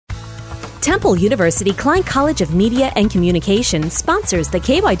Temple University Klein College of Media and Communication sponsors the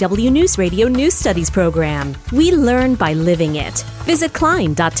KYW News Radio News Studies program. We learn by living it. Visit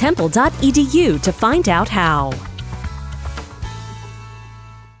klein.temple.edu to find out how.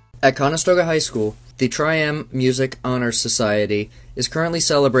 At Conestoga High School, the Tri-M Music Honors Society is currently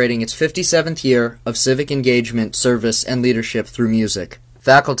celebrating its 57th year of civic engagement, service, and leadership through music.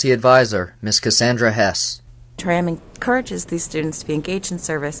 Faculty Advisor, Ms. Cassandra Hess. Tri-M encourages these students to be engaged in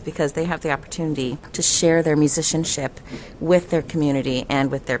service because they have the opportunity to share their musicianship with their community and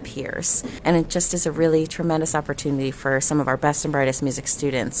with their peers. And it just is a really tremendous opportunity for some of our best and brightest music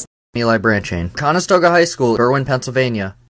students. Eli Branchain. Conestoga High School, Berwyn, Pennsylvania,